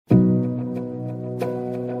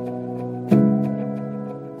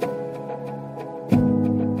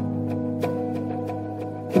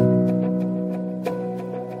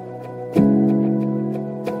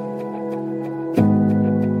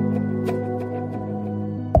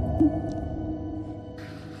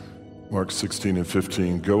Mark 16 and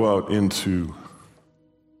 15, go out into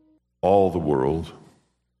all the world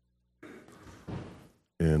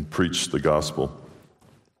and preach the gospel.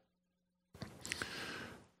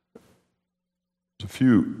 There's a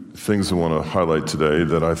few things I want to highlight today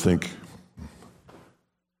that I think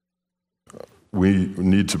we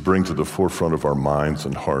need to bring to the forefront of our minds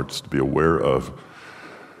and hearts to be aware of.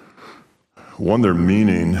 One, their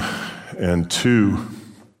meaning, and two,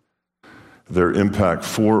 their impact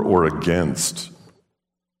for or against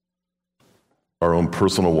our own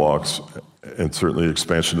personal walks and certainly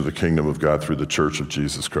expansion of the kingdom of God through the church of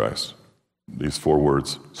Jesus Christ. These four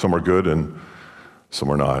words. Some are good and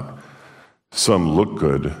some are not. Some look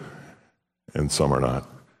good and some are not.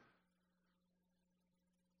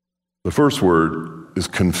 The first word is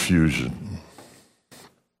confusion.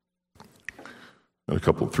 And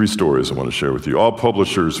three stories I want to share with you. All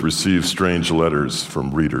publishers receive strange letters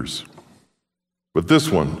from readers. But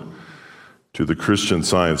this one, to the Christian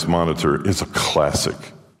Science Monitor, is a classic.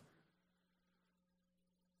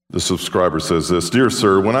 The subscriber says this: "Dear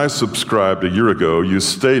sir, when I subscribed a year ago, you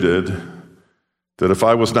stated that if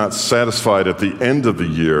I was not satisfied at the end of the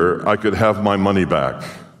year, I could have my money back.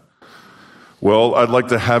 Well, I'd like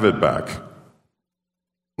to have it back.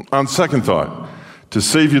 On second thought, to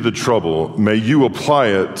save you the trouble, may you apply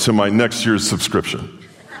it to my next year's subscription."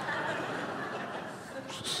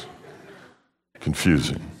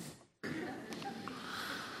 Confusing.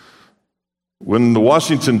 When the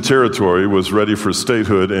Washington Territory was ready for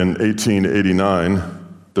statehood in 1889,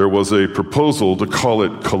 there was a proposal to call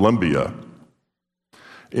it Columbia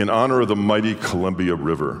in honor of the mighty Columbia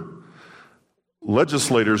River.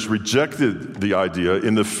 Legislators rejected the idea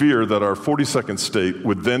in the fear that our 42nd state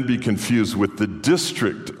would then be confused with the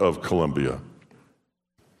District of Columbia.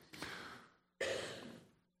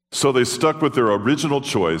 So they stuck with their original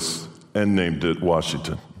choice and named it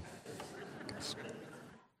Washington.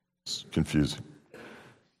 It's confusing.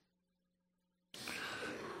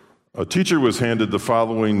 A teacher was handed the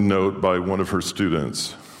following note by one of her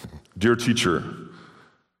students: "Dear teacher,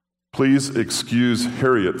 please excuse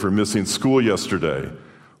Harriet for missing school yesterday.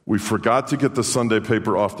 We forgot to get the Sunday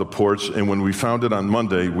paper off the porch, and when we found it on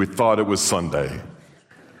Monday, we thought it was Sunday."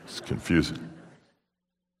 It's confusing.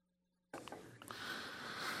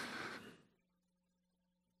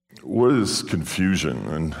 What is confusion?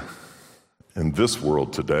 And in this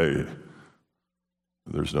world today,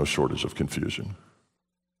 there's no shortage of confusion.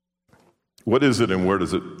 What is it and where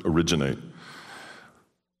does it originate?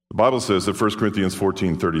 The Bible says that 1 Corinthians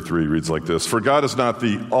 14:33 reads like this: "For God is not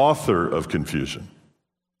the author of confusion,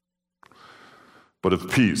 but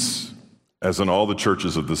of peace, as in all the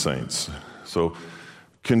churches of the saints." So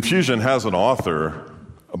confusion has an author,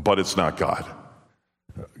 but it's not God.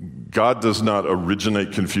 God does not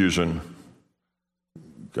originate confusion.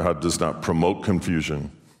 God does not promote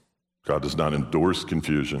confusion. God does not endorse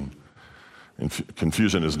confusion. And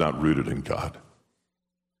confusion is not rooted in God.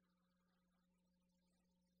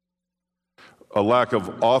 A lack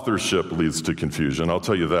of authorship leads to confusion, I'll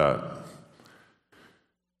tell you that.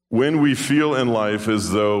 When we feel in life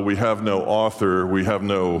as though we have no author, we have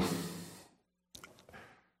no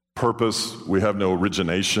purpose, we have no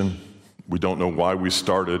origination, we don't know why we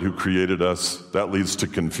started, who created us, that leads to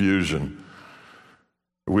confusion.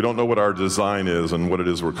 We don't know what our design is and what it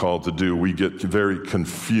is we're called to do. We get very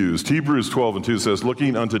confused. Hebrews 12:2 says,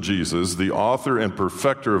 "Looking unto Jesus, the author and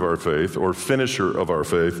perfecter of our faith," or finisher of our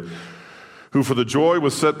faith, "who for the joy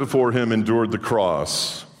was set before him endured the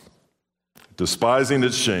cross, despising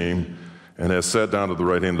its shame, and has sat down at the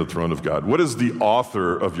right hand of the throne of God." What is the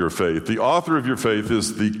author of your faith? The author of your faith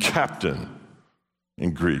is the captain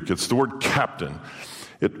in Greek. It's the word captain.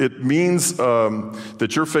 It means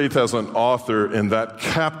that your faith has an author, and that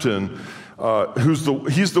captain,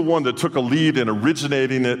 he's the one that took a lead in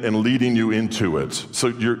originating it and leading you into it. So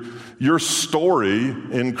your story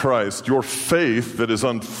in Christ, your faith that is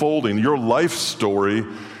unfolding, your life story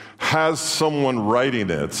has someone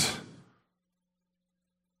writing it.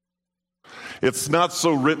 It's not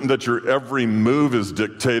so written that your every move is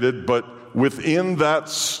dictated, but within that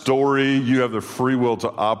story, you have the free will to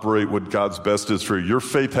operate what God's best is for you. Your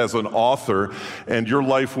faith has an author, and your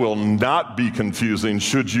life will not be confusing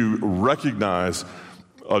should you recognize,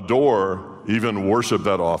 adore, even worship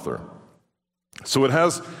that author. So it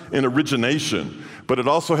has an origination, but it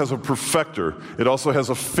also has a perfecter. It also has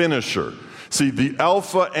a finisher. See, the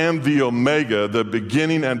Alpha and the Omega, the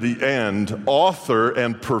beginning and the end, author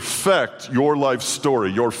and perfect your life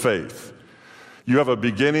story, your faith. You have a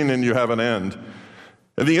beginning and you have an end.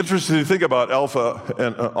 And the interesting thing about Alpha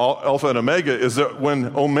and Omega is that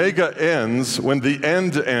when Omega ends, when the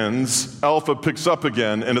end ends, Alpha picks up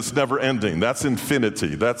again, and it's never ending. That's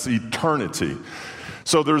infinity. That's eternity.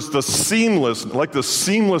 So there's the seamless, like the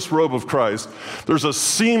seamless robe of Christ, there's a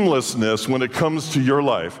seamlessness when it comes to your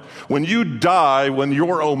life. When you die, when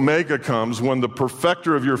your Omega comes, when the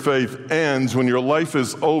perfecter of your faith ends, when your life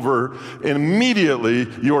is over, immediately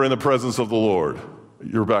you are in the presence of the Lord.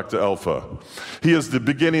 You're back to Alpha. He is the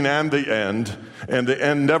beginning and the end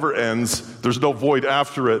end never ends. There's no void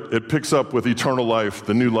after it. It picks up with eternal life,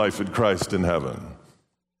 the new life in Christ in heaven.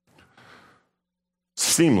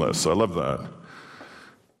 Seamless. I love that.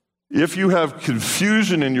 If you have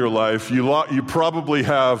confusion in your life, you probably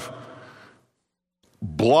have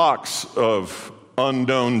blocks of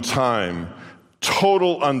unknown time,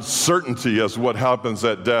 total uncertainty as what happens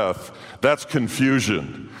at death. That's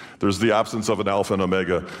confusion. There's the absence of an Alpha and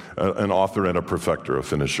Omega, an author and a perfecter, a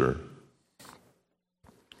finisher.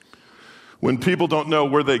 When people don't know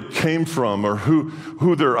where they came from or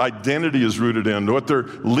who their identity is rooted in, what their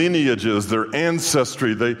lineage is, their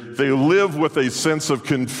ancestry, they live with a sense of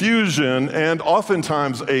confusion and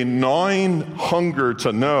oftentimes a gnawing hunger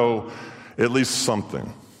to know at least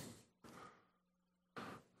something.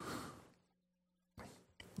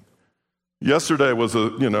 Yesterday was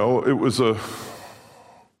it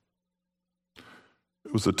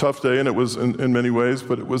was a tough day, and it was in many ways,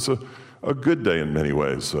 but it was a good day in many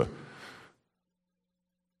ways.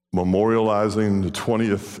 Memorializing the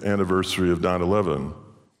 20th anniversary of 9/11.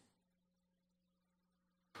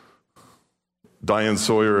 Diane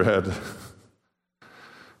Sawyer had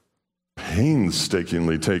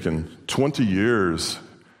painstakingly taken 20 years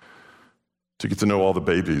to get to know all the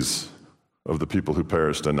babies of the people who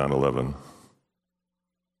perished in 9/11.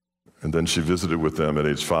 And then she visited with them at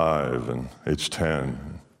age 5 and age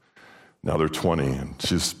 10. Now they're 20, and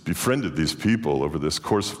she's befriended these people over this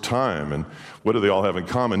course of time. And what do they all have in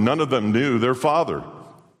common? None of them knew their father.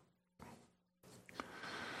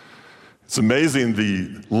 It's amazing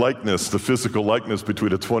the physical likeness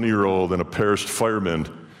between a 20-year-old and a perished fireman.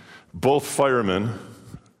 Both firemen,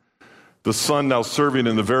 the son now serving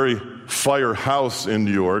in the very firehouse in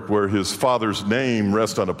New York where his father's name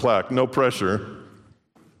rests on a plaque. No pressure.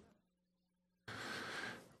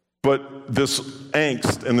 But this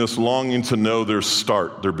angst and this longing to know their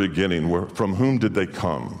start, their beginning, from whom did they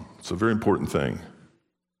come? It's a very important thing.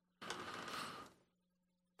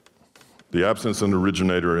 The absence of an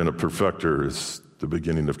originator and a perfecter is the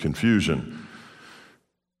beginning of confusion.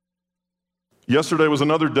 Yesterday was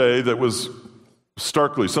another day that was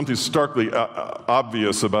something starkly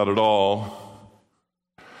obvious about it all.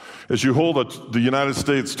 As you hold the United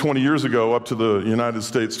States 20 years ago up to the United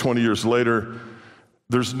States 20 years later,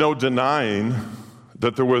 there's no denying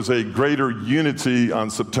that there was a greater unity on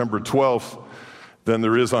September 12th than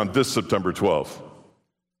there is on this September 12th.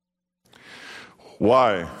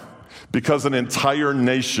 Why? Because an entire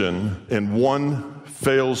nation in one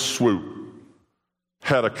fell swoop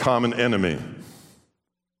had a common enemy.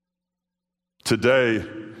 Today,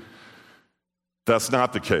 that's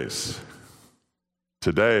not the case.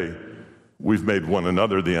 Today, we've made one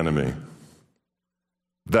another the enemy.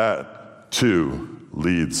 That, too,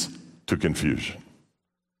 leads to confusion.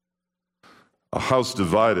 A house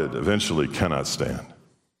divided eventually cannot stand.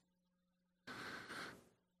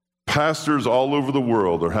 Pastors all over the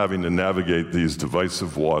world are having to navigate these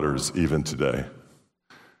divisive waters even today.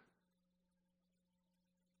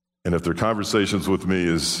 And if their conversations with me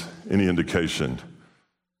is any indication,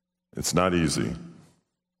 it's not easy.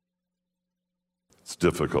 It's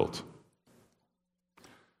difficult.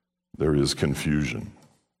 There is confusion.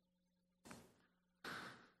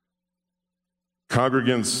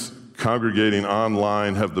 Congregants congregating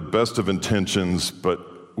online have the best of intentions,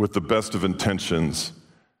 but with the best of intentions,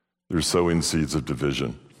 they're sowing seeds of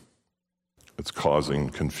division. It's causing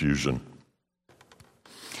confusion.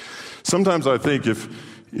 Sometimes I think if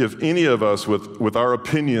any of us with our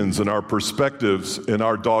opinions and our perspectives and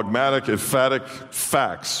our dogmatic, emphatic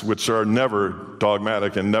facts, which are never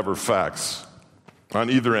dogmatic and never facts, on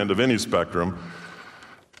either end of any spectrum,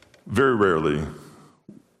 very rarely.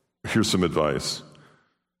 Here's some advice.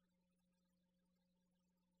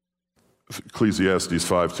 Ecclesiastes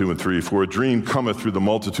 5:2-3. For a dream cometh through the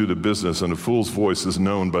multitude of business, and a fool's voice is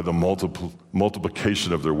known by the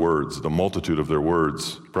multiplication of their words, the multitude of their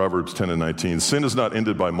words. Proverbs 10:19. Sin is not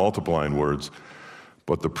ended by multiplying words,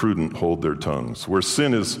 but the prudent hold their tongues. Where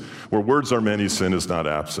words are many, sin is not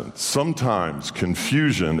absent. Sometimes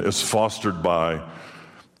confusion is fostered by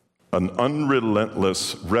an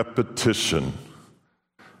unrelentless repetition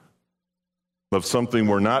of something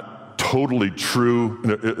we're not totally true,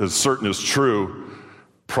 as certain as true,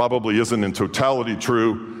 probably isn't in totality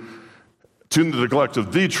true, to the neglect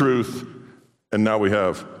of the truth, and now we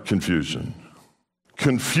have confusion.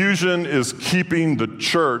 Confusion is keeping the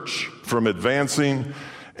church from advancing,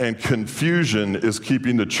 and confusion is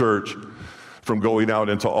keeping the church from going out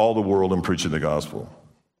into all the world and preaching the gospel.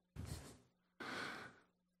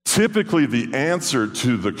 Typically, the answer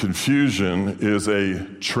to the confusion is a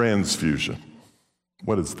transfusion.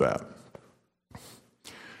 What is that?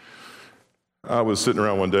 I was sitting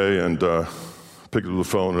around one day and picked up the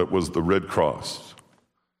phone, and it was the Red Cross.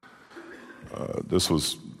 This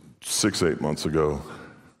was 6-8 months ago.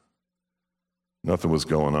 Nothing was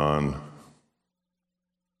going on.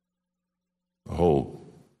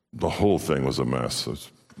 The whole thing was a mess.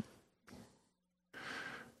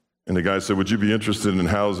 And the guy said, "Would you be interested in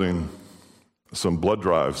housing some blood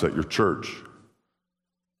drives at your church?"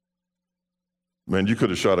 Man, you could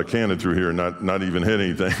have shot a cannon through here and not even hit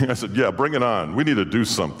anything. I said, "Yeah, bring it on. We need to do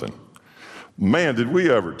something." Man, did we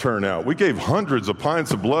ever turn out. We gave hundreds of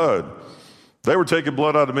pints of blood. They were taking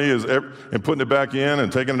blood out of me and putting it back in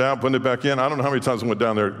and taking it out, putting it back in. I don't know how many times I went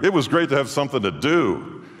down there. It was great to have something to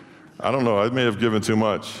do. I don't know. I may have given too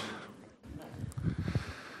much.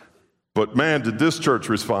 But man, did this church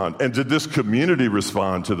respond, and did this community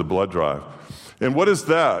respond to the blood drive? And what is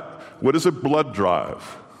that? What is a blood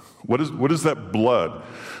drive? What is that blood?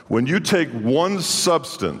 When you take one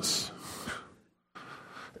substance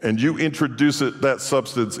and you introduce that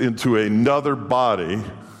substance into another body,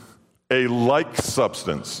 a like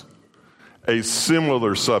substance, a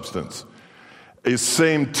similar substance, a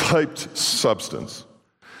same typed substance,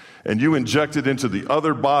 and you inject it into the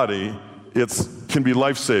other body, it can be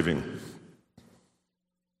life-saving.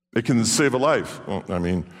 It can save a life. Well, I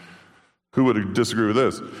mean, who would disagree with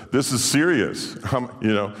this? This is serious.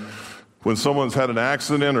 When someone's had an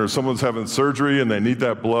accident or someone's having surgery and they need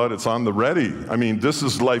that blood, it's on the ready. I mean, this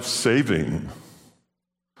is life-saving.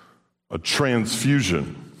 A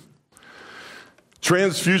transfusion.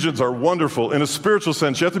 Transfusions are wonderful. In a spiritual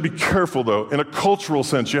sense, you have to be careful, though. In a cultural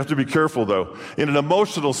sense, you have to be careful, though. In an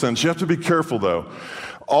emotional sense, you have to be careful, though.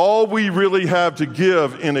 All we really have to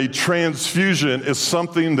give in a transfusion is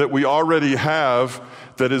something that we already have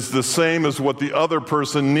that is the same as what the other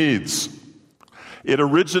person needs. It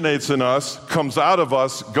originates in us, comes out of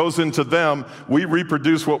us, goes into them. We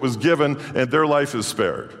reproduce what was given, and their life is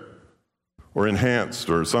spared or enhanced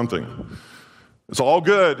or something. It's all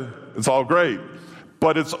good. It's all great.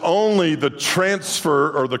 But it's only the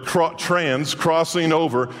transfer or the crossing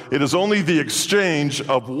over. It is only the exchange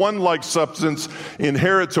of one like substance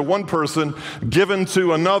inherent to one person, given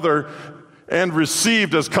to another, and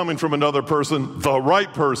received as coming from another person, the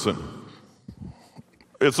right person.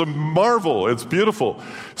 It's a marvel. It's beautiful.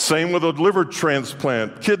 Same with a liver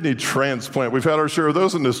transplant, kidney transplant. We've had our share of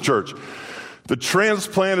those in this church. The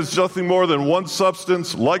transplant is nothing more than one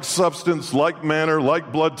substance, like manner,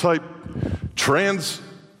 like blood type,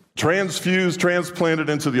 transfused, transplanted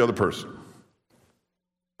into the other person.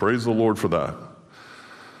 Praise the Lord for that.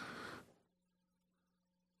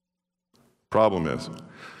 Problem is,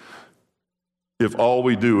 if all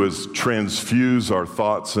we do is transfuse our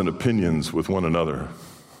thoughts and opinions with one another,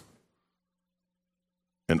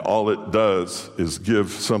 and all it does is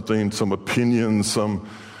give something, some opinion,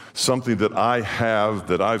 something that I have,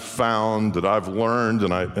 that I've found, that I've learned,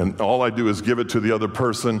 and all I do is give it to the other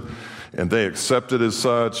person, and they accept it as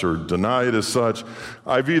such or deny it as such,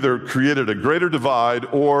 I've either created a greater divide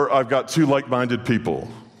or I've got two like-minded people.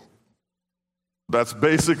 That's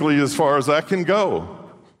basically as far as that can go.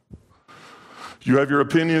 You have your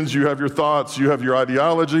opinions, you have your thoughts, you have your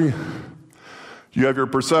ideology, you have your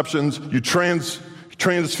perceptions, you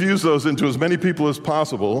transfuse those into as many people as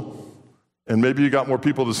possible. And maybe you got more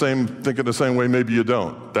people thinking the same way, maybe you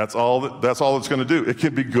don't. That's all it's going to do. It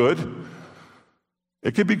can be good.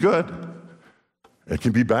 It can be good. It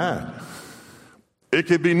can be bad. It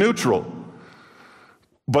can be neutral.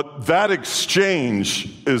 But that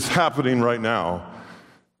exchange is happening right now,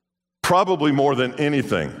 probably more than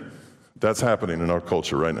anything that's happening in our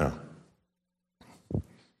culture right now.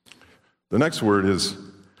 The next word is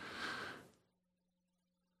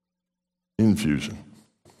infusion.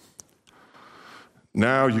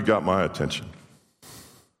 Now you got my attention.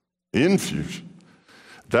 Infusion.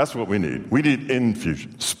 That's what we need. We need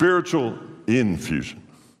infusion. Spiritual infusion.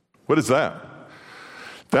 What is that?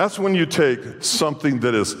 That's when you take something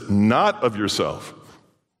that is not of yourself,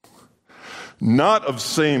 not of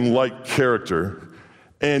same like character,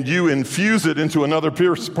 and you infuse it into another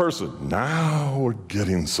person. Now we're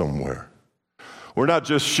getting somewhere. We're not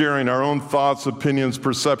just sharing our own thoughts, opinions,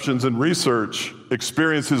 perceptions, and research,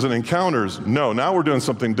 experiences, and encounters. No, now we're doing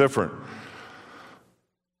something different.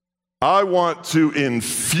 I want to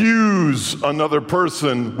infuse another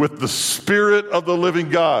person with the Spirit of the living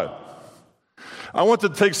God. I want to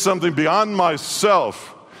take something beyond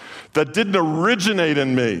myself that didn't originate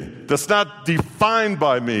in me, that's not defined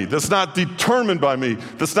by me, that's not determined by me,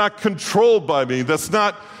 that's not controlled by me, that's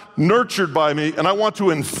not nurtured by me, and I want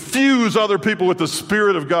to infuse other people with the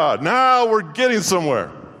Spirit of God. Now we're getting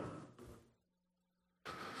somewhere.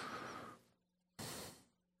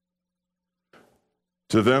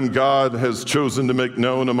 To them, God has chosen to make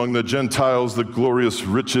known among the Gentiles the glorious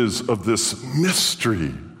riches of this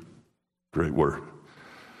mystery, great word,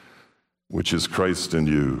 which is Christ in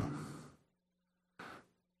you,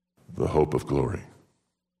 the hope of glory.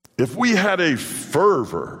 If we had a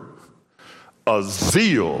fervor, a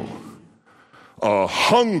zeal, a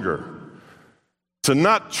hunger to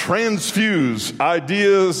not transfuse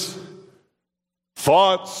ideas,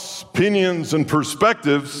 thoughts, opinions, and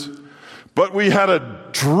perspectives, but we had a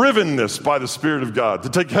drivenness by the Spirit of God to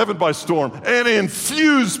take heaven by storm and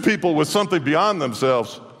infuse people with something beyond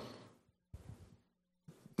themselves,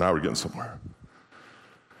 now we're getting somewhere.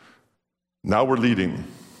 Now we're leading.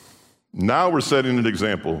 Now we're setting an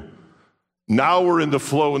example. Now we're in the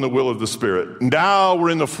flow and the will of the Spirit. Now we're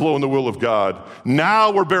in the flow and the will of God.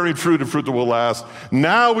 Now we're bearing fruit and fruit that will last.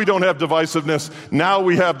 Now we don't have divisiveness. Now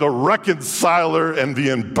we have the reconciler and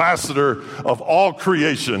the ambassador of all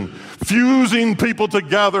creation, fusing people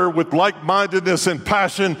together with like-mindedness and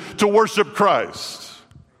passion to worship Christ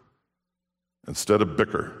instead of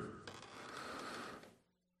bicker.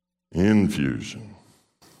 Infusion.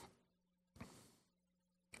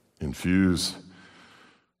 Infuse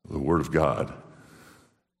the Word of God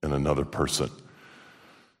in another person.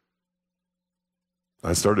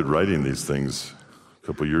 I started writing these things a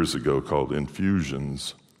couple years ago called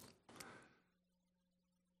Infusions.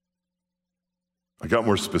 I got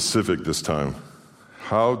more specific this time.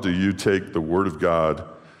 How do you take the Word of God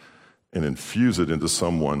and infuse it into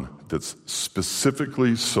someone that's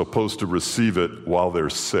specifically supposed to receive it while they're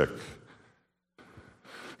sick?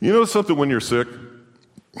 You know something when you're sick?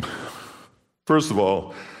 First of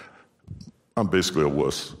all, I'm basically a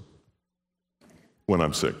wuss when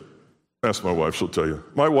I'm sick. Ask my wife, she'll tell you.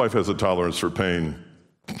 My wife has a tolerance for pain.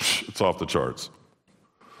 It's off the charts.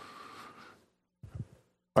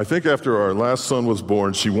 I think after our last son was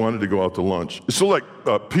born, she wanted to go out to lunch. So like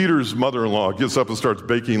Peter's mother-in-law gets up and starts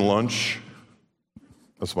baking lunch.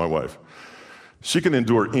 That's my wife. She can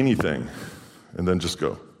endure anything and then just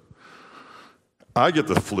go. I get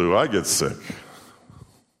the flu. I get sick.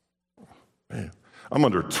 Man, I'm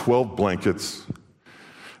under 12 blankets.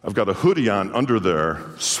 I've got a hoodie on under there,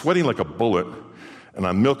 sweating like a bullet, and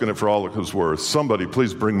I'm milking it for all it was worth. Somebody,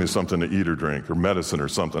 please bring me something to eat or drink or medicine or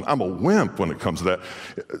something. I'm a wimp when it comes to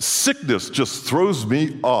that. Sickness just throws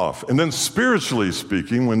me off. And then spiritually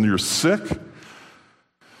speaking, when you're sick,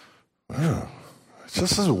 it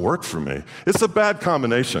just doesn't work for me. It's a bad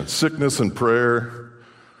combination. Sickness and prayer,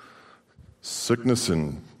 sickness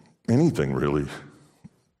and anything really.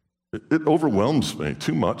 It overwhelms me,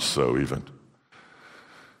 too much so even.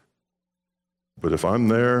 But if I'm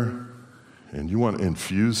there and you want to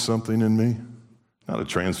infuse something in me, not a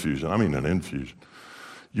transfusion, I mean an infusion.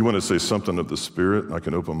 You want to say something of the Spirit, I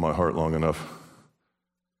can open my heart long enough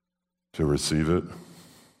to receive it.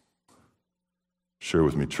 Share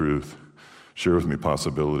with me truth. Share with me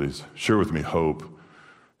possibilities. Share with me hope.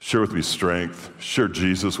 Share with me strength. Share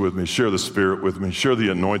Jesus with me. Share the Spirit with me. Share the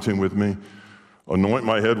anointing with me. Anoint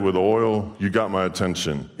my head with oil. You got my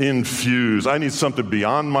attention. Infuse. I need something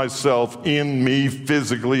beyond myself in me,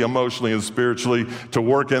 physically, emotionally, and spiritually, to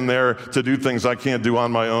work in there, to do things I can't do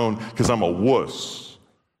on my own because I'm a wuss.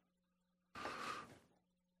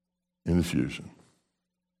 Infusion.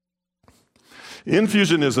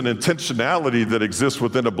 Infusion is an intentionality that exists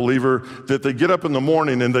within a believer that they get up in the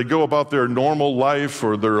morning and they go about their normal life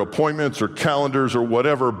or their appointments or calendars or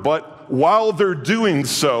whatever, but while they're doing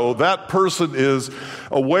so, that person is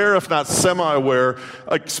aware, if not semi-aware,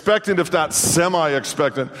 expectant, if not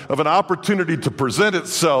semi-expectant, of an opportunity to present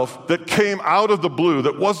itself that came out of the blue,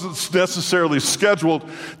 that wasn't necessarily scheduled,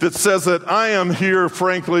 that says that I am here,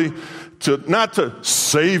 frankly, not to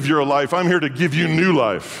save your life, I'm here to give you new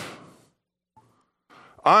life.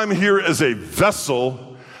 I'm here as a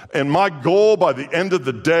vessel, and my goal by the end of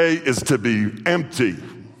the day is to be empty.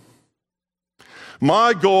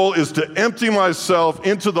 My goal is to empty myself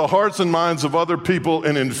into the hearts and minds of other people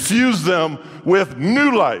and infuse them with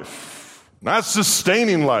new life, not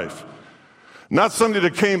sustaining life, not something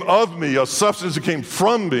that came of me, a substance that came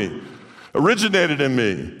from me, originated in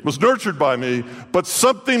me, was nurtured by me, but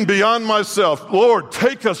something beyond myself. Lord,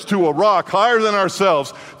 take us to a rock higher than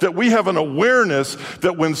ourselves, that we have an awareness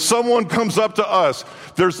that when someone comes up to us,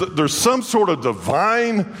 there's some sort of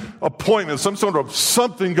divine appointment, some sort of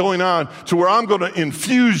something going on to where I'm going to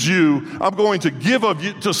infuse you, I'm going to give of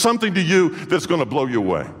you to something to you that's going to blow you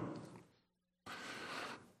away.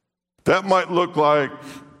 That might look like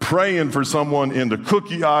praying for someone in the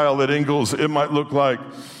cookie aisle at Ingles. It might look like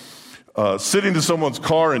sitting in someone's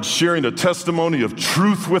car and sharing a testimony of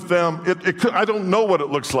truth with them. I don't know what it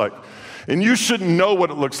looks like. And you shouldn't know what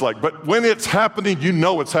it looks like. But when it's happening, you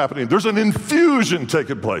know it's happening. There's an infusion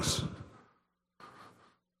taking place.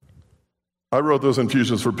 I wrote those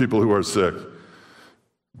infusions for people who are sick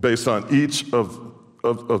based on each of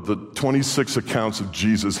the 26 accounts of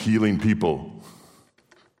Jesus healing people.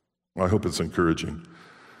 I hope it's encouraging.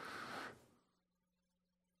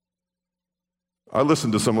 I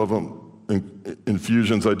listened to some of them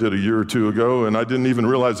infusions I did a year or two ago, and I didn't even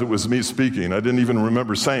realize it was me speaking. I didn't even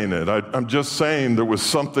remember saying it. I'm just saying there was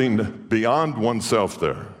something beyond oneself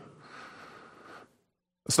there.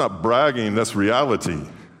 That's not bragging, that's reality.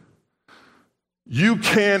 You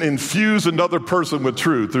can infuse another person with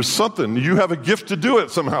truth. There's something. You have a gift to do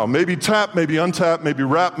it somehow. Maybe tapped, maybe untapped, maybe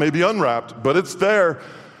wrapped, maybe unwrapped, but it's there,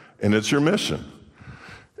 and it's your mission.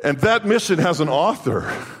 And that mission has an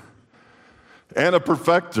author and a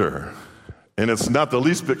perfecter, and it's not the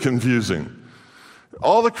least bit confusing.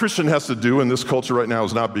 All the Christian has to do in this culture right now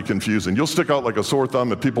is not be confusing. You'll stick out like a sore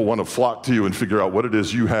thumb and people want to flock to you and figure out what it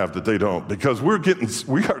is you have that they don't, because we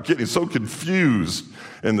are getting so confused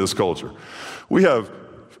in this culture. We have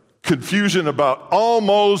confusion about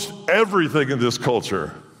almost everything in this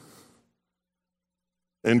culture,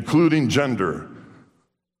 including gender.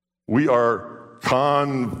 We are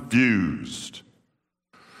confused.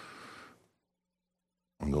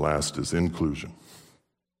 And the last is inclusion.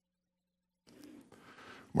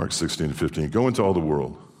 Mark 16:15. Go into all the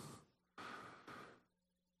world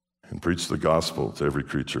and preach the gospel to every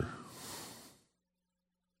creature.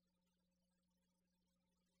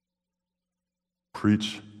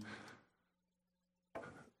 Preach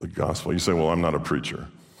the gospel. You say, well, I'm not a preacher.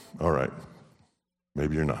 All right.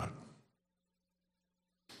 Maybe you're not.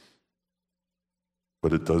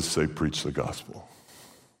 But it does say preach the gospel.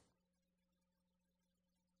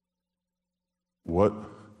 What?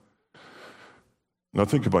 Now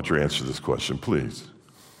think about your answer to this question, please.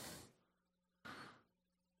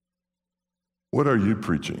 What are you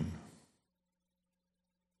preaching?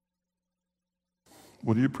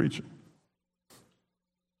 What are you preaching?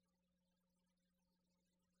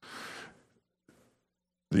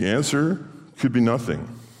 The answer could be nothing.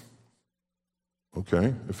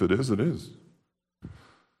 Okay, if it is, it is.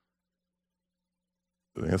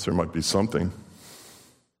 The answer might be something,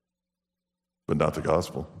 but not the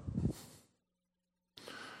gospel.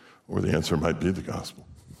 Or the answer might be the gospel.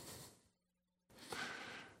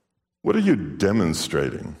 What are you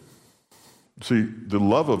demonstrating? See, the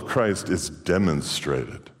love of Christ is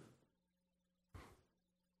demonstrated.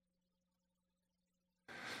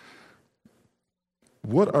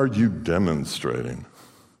 What are you demonstrating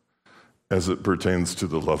as it pertains to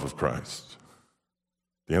the love of Christ?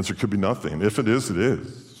 The answer could be nothing. If it is, it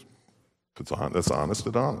is. If it's that's honest,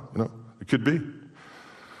 it's honest. It could be.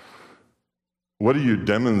 What are you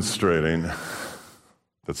demonstrating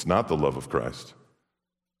that's not the love of Christ?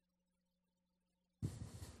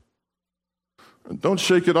 Don't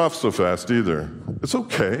shake it off so fast either. It's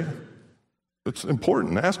okay. It's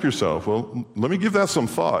important. Ask yourself, well, let me give that some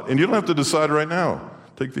thought. And you don't have to decide right now.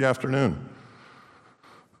 Take the afternoon.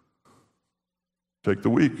 Take the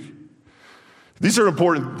week. These are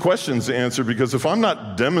important questions to answer, because if I'm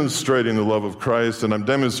not demonstrating the love of Christ and I'm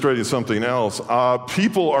demonstrating something else,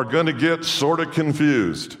 people are going to get sort of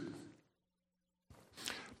confused.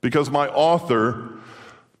 Because my author,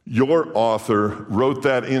 your author, wrote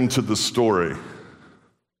that into the story.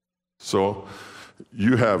 So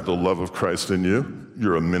you have the love of Christ in you.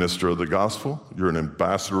 You're a minister of the gospel. You're an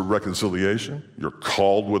ambassador of reconciliation. You're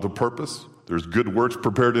called with a purpose. There's good works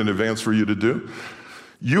prepared in advance for you to do.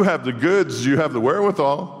 You have the goods, you have the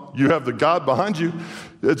wherewithal, you have the God behind you.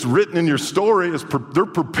 It's written in your story. They're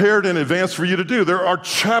prepared in advance for you to do. There are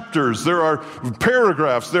chapters, there are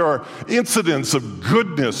paragraphs, there are incidents of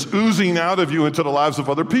goodness oozing out of you into the lives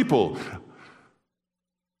of other people.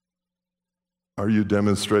 Are you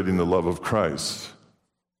demonstrating the love of Christ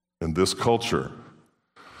in this culture?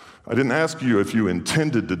 I didn't ask you if you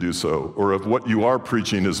intended to do so or if what you are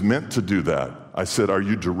preaching is meant to do that. I said, are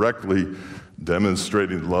you directly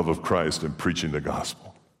demonstrating the love of Christ and preaching the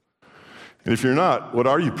gospel? And if you're not, what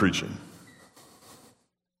are you preaching?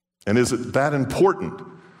 And is it that important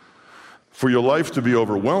for your life to be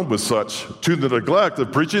overwhelmed with such to the neglect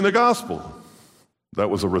of preaching the gospel? That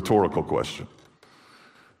was a rhetorical question.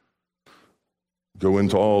 Go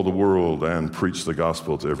into all the world and preach the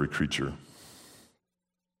gospel to every creature.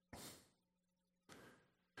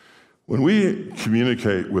 When we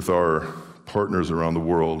communicate with our partners around the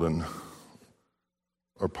world and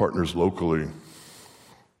our partners locally,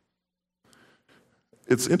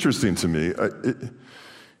 it's interesting to me.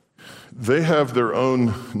 They have their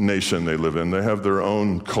own nation they live in. They have their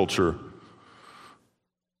own culture.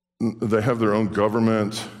 They have their own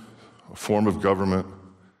government, a form of government.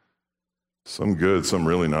 Some good, some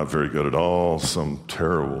really not very good at all, some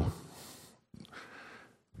terrible.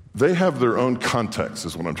 They have their own context,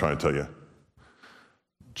 is what I'm trying to tell you.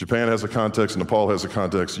 Japan has a context, Nepal has a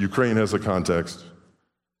context, Ukraine has a context,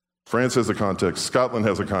 France has a context, Scotland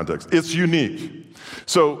has a context. It's unique.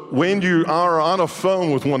 So when you are on a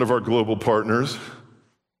phone with one of our global partners,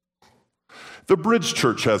 the Bridge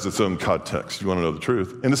Church has its own context. You want to know the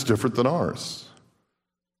truth? And it's different than ours.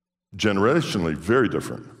 Generationally, very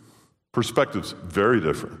different. Perspectives, very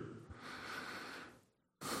different.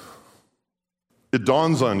 It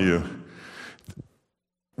dawns on you.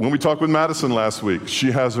 When we talked with Madison last week,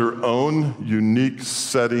 she has her own unique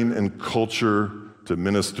setting and culture to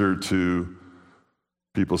minister to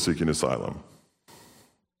people seeking asylum.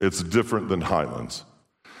 It's different than Highlands.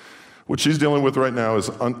 What she's dealing with right now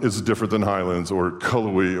is different than Highlands or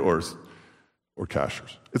Cullowhee or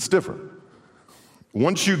Cashers. It's different.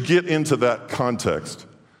 Once you get into that context,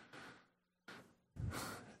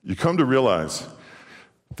 you come to realize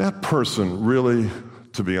that person really,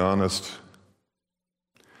 to be honest,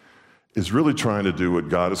 is really trying to do what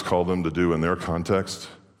God has called them to do in their context.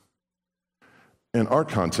 And our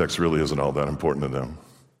context really isn't all that important to them.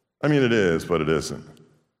 I mean, it is, but it isn't.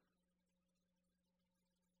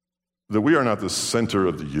 That we are not the center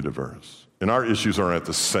of the universe, and our issues aren't at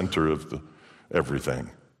the center of everything.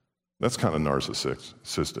 That's kind of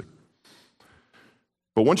narcissistic.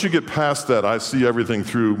 But once you get past that, I see everything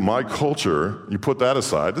through my culture, you put that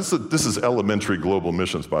aside. This is elementary global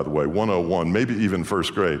missions, by the way, 101, maybe even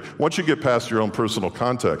first grade. Once you get past your own personal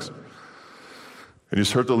context, and you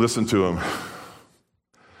start to listen to them,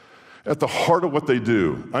 at the heart of what they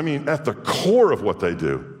do, I mean, at the core of what they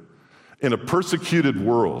do, in a persecuted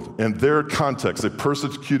world, in their context, a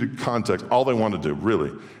persecuted context, all they want to do,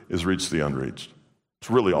 really, is reach the unreached.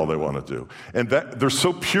 It's really all they want to do. And that they're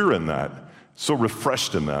so pure in that, so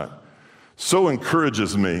refreshed in that, so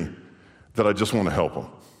encourages me that I just want to help them.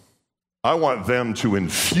 I want them to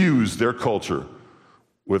infuse their culture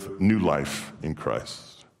with new life in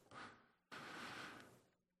Christ.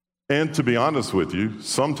 And to be honest with you,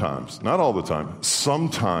 sometimes, not all the time,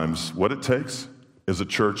 sometimes what it takes is a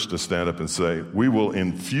church to stand up and say, we will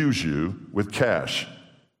infuse you with cash.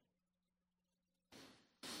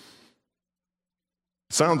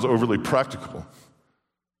 Sounds overly practical,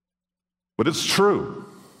 but it's true.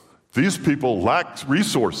 These people lack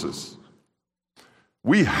resources.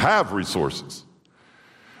 We have resources.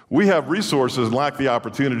 We have resources and lack the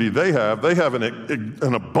opportunity they have. They have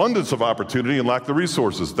an abundance of opportunity and lack the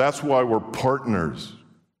resources. That's why we're partners.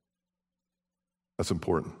 That's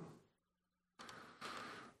important.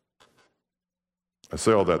 I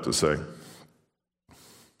say all that to say,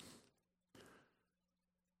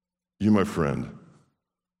 you, my friend,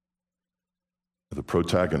 are the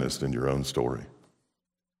protagonist in your own story.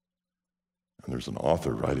 And there's an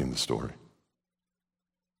author writing the story.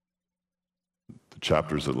 The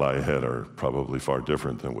chapters that lie ahead are probably far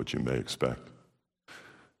different than what you may expect.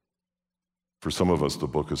 For some of us, the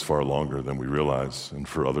book is far longer than we realize, and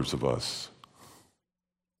for others of us,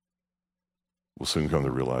 we'll soon come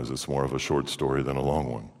to realize it's more of a short story than a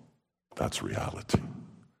long one. That's reality.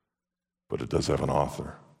 But it does have an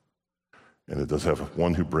author, and it does have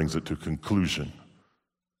one who brings it to conclusion.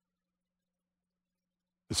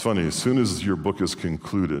 It's funny, as soon as your book is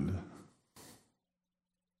concluded,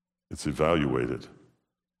 it's evaluated.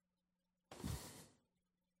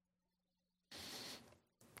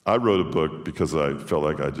 I wrote a book because I felt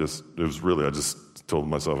like I just told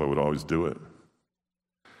myself I would always do it.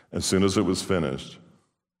 As soon as it was finished, I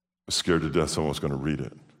was scared to death someone was going to read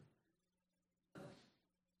it.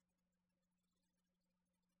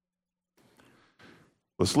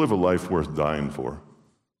 Let's live a life worth dying for.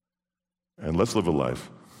 And let's live a life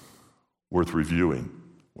worth reviewing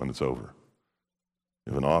when it's over.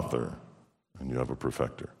 You have an author and you have a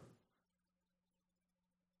perfecter.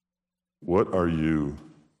 What are you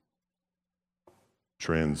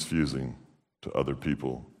transfusing to other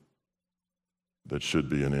people that should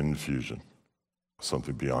be an infusion,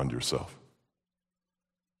 something beyond yourself?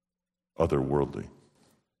 otherworldly,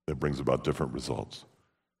 that brings about different results.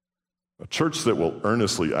 A church that will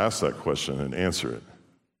earnestly ask that question and answer it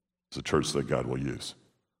is a church that God will use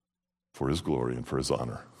for his glory and for his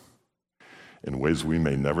honor in ways we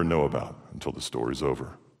may never know about until the story's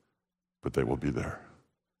over, but they will be there.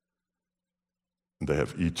 And they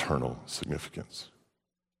have eternal significance.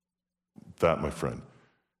 That, my friend,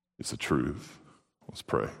 is the truth. Let's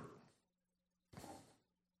pray.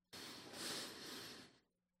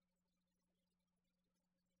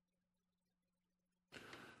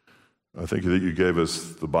 I thank you that you gave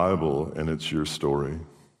us the Bible, and it's your story.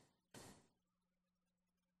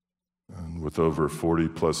 And with over 40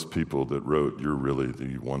 plus people that wrote, you're really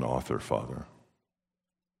the one author, Father.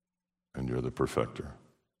 And you're the perfecter.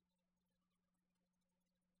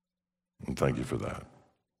 And thank you for that.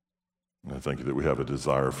 And I thank you that we have a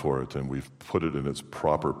desire for it, and we've put it in its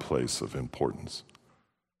proper place of importance.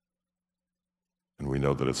 And we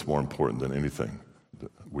know that it's more important than anything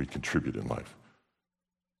that we contribute in life,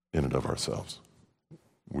 in and of ourselves.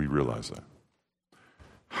 We realize that.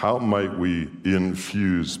 How might we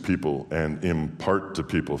infuse people and impart to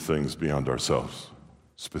people things beyond ourselves,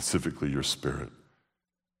 specifically your spirit,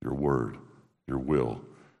 your word, your will,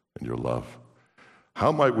 and your love?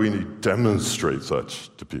 How might we demonstrate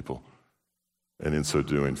such to people, and in so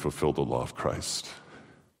doing, fulfill the law of Christ?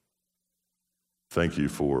 Thank you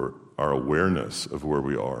for our awareness of where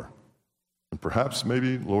we are, and perhaps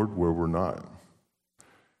maybe, Lord, where we're not.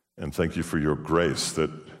 And thank you for your grace that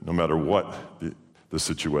no matter what the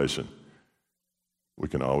situation, we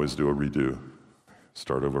can always do a redo,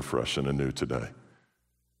 start over fresh and anew today.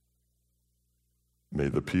 May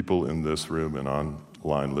the people in this room and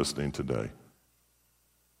online listening today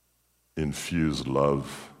infuse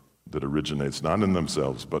love that originates not in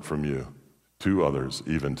themselves but from you to others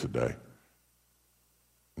even today.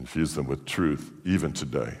 Infuse them with truth even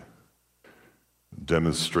today.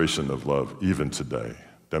 Demonstration of love even today.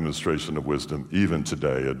 Demonstration of wisdom even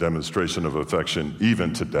today. A demonstration of affection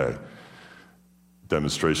even today.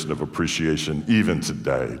 Demonstration of appreciation even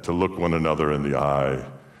today. To look one another in the eye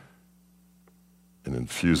and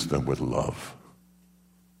infuse them with love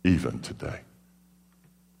even today.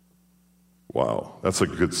 Wow, that's a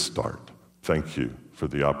good start. Thank you for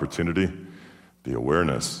the opportunity, the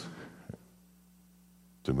awareness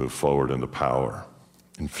to move forward in the power,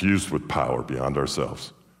 infused with power beyond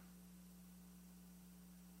ourselves,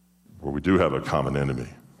 where we do have a common enemy,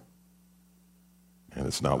 and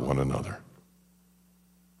it's not one another.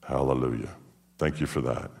 Hallelujah. Thank you for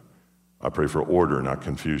that. I pray for order, not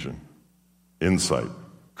confusion. Insight,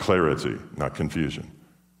 clarity, not confusion.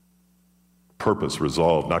 Purpose,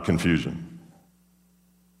 resolve, not confusion.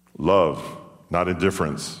 Love, not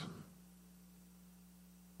indifference.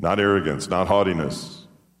 Not arrogance, not haughtiness.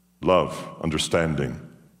 Love, understanding,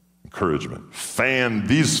 encouragement. Fan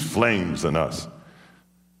these flames in us.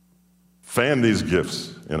 Fan these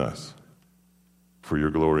gifts in us for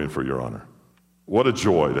your glory and for your honor. What a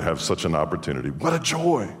joy to have such an opportunity. What a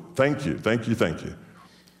joy. Thank you, thank you, thank you.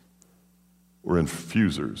 We're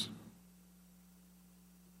infusers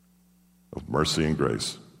of mercy and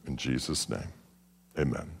grace in Jesus' name.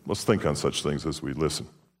 Amen. Let's think on such things as we listen.